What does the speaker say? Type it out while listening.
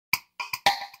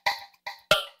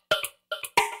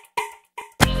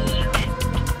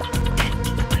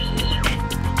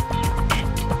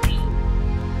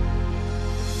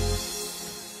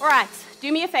All right,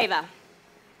 do me a favor.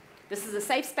 This is a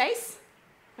safe space.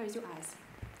 Close your eyes.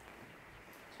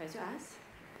 Close your eyes.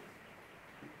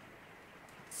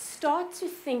 Start to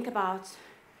think about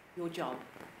your job.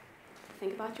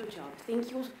 Think about your job.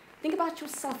 Think about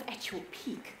yourself at your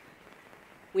peak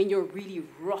when you're really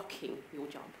rocking your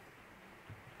job.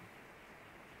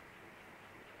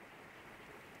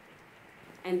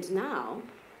 And now,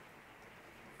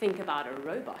 think about a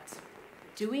robot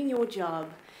doing your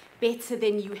job better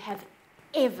than you have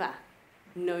ever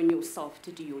known yourself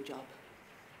to do your job.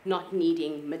 Not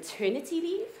needing maternity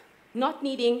leave, not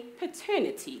needing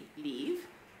paternity leave,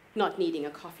 not needing a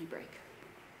coffee break.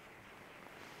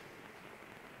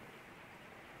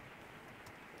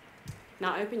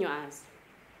 Now open your eyes.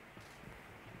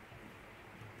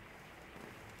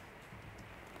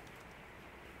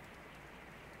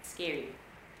 Scary.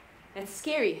 That's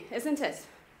scary, isn't it?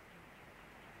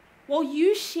 Well,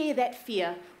 you share that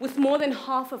fear with more than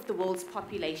half of the world's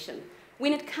population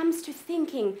when it comes to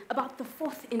thinking about the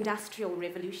fourth industrial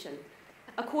revolution.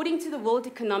 According to the World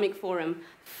Economic Forum,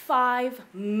 5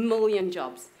 million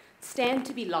jobs stand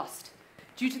to be lost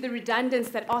due to the redundance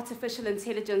that artificial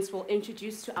intelligence will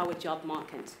introduce to our job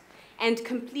market and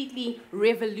completely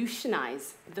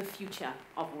revolutionize the future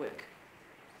of work.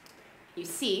 You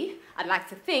see, I'd like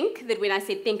to think that when I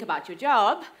said think about your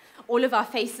job, all of our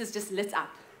faces just lit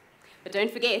up. But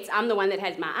don't forget, I'm the one that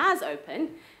had my eyes open,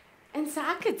 and so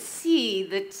I could see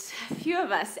that a few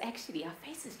of us, actually, our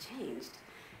faces changed.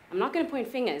 I'm not going to point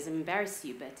fingers and embarrass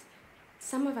you, but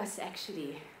some of us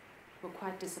actually were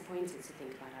quite disappointed to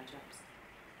think about our jobs.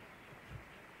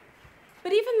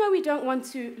 But even though we don't want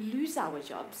to lose our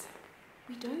jobs,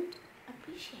 we don't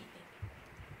appreciate them.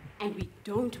 And we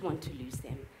don't want to lose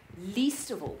them,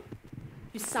 least of all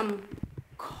to some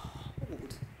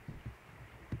cold,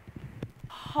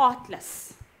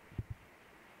 heartless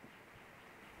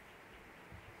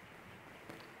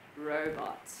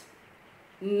robot.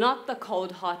 Not the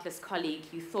cold, heartless colleague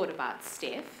you thought about,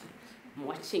 Steph. I'm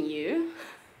watching you.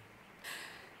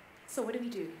 So what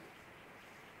do?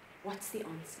 What's the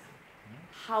answer?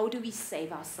 How do we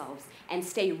save ourselves and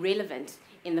stay relevant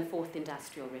in the fourth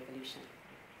industrial revolution?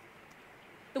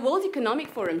 The World Economic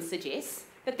Forum suggests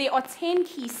that there are 10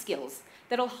 key skills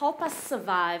that will help us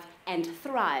survive and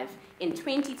thrive in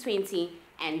 2020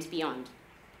 and beyond.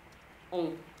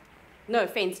 Oh, no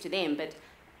offense to them, but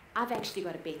I've actually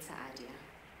got a better idea.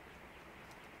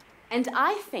 And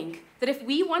I think that if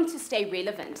we want to stay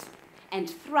relevant and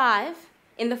thrive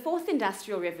in the fourth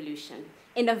industrial revolution,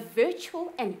 in a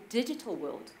virtual and digital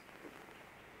world,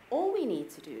 all we need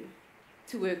to do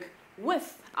to work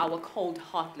with our cold,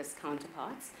 heartless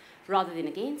counterparts rather than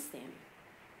against them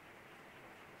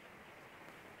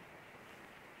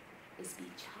is be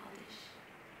childish.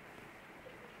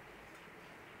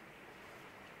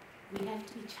 We have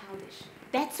to be childish.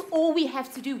 That's all we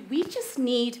have to do. We just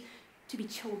need to be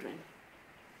children.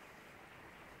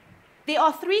 There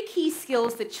are 3 key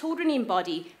skills that children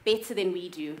embody better than we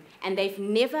do, and they've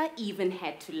never even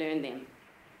had to learn them.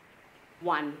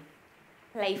 1,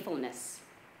 playfulness.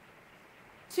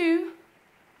 2,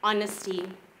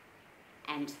 honesty.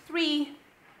 And 3,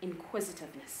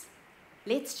 inquisitiveness.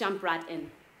 Let's jump right in.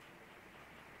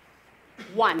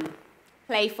 1,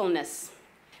 playfulness.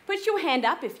 Put your hand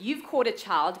up if you've caught a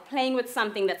child playing with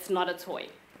something that's not a toy.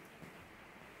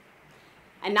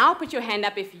 And now put your hand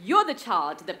up if you're the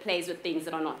child that plays with things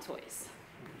that are not toys.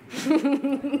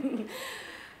 It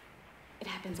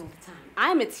happens all the time.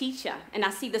 I'm a teacher, and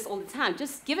I see this all the time.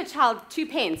 Just give a child 2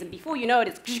 pens, and before you know it,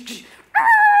 it's...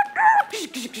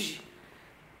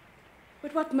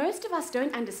 But what most of us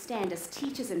don't understand as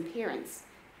teachers and parents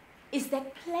is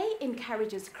that play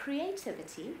encourages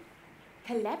creativity,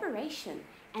 collaboration,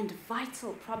 and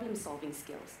vital problem-solving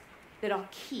skills that are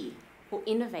key for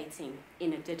innovating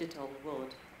in a digital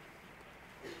world.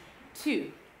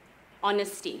 2,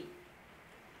 honesty.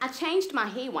 I changed my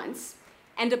hair once,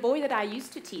 and a boy that I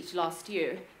used to teach last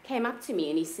year came up to me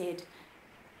and he said,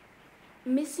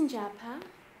 "Miss Njapha,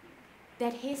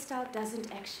 that hairstyle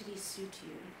doesn't actually suit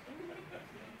you."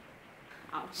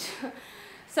 Ouch.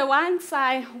 So once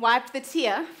I wiped the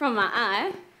tear from my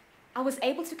eye, I was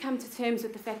able to come to terms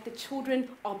with the fact that children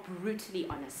are brutally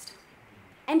honest.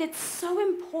 And it's so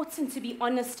important to be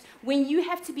honest when you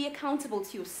have to be accountable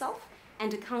to yourself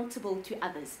and accountable to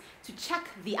others, to chuck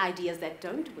the ideas that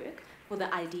don't work for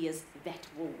the ideas that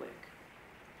will work.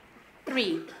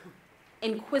 3,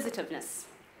 inquisitiveness.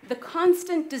 The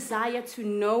constant desire to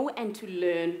know and to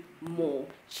learn more.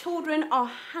 Children are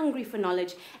hungry for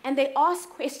knowledge, and they ask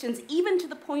questions even to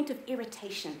the point of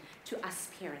irritation to us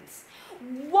parents.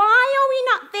 Why are we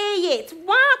not there yet?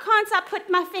 Why can't I put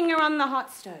my finger on the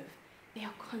hot stove? They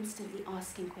are constantly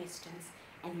asking questions,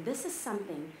 and this is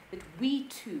something that we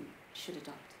too should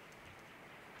adopt.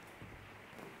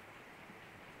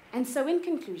 And so in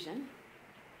conclusion,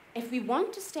 if we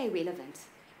want to stay relevant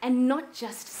and not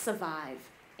just survive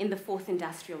in the fourth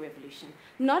industrial revolution,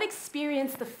 not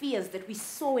experience the fears that we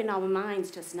saw in our minds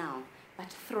just now, but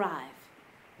thrive,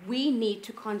 we need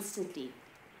to constantly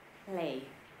play.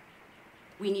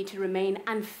 We need to remain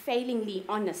unfailingly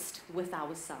honest with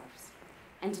ourselves.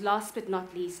 And last but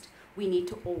not least, we need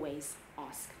to always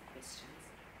ask questions.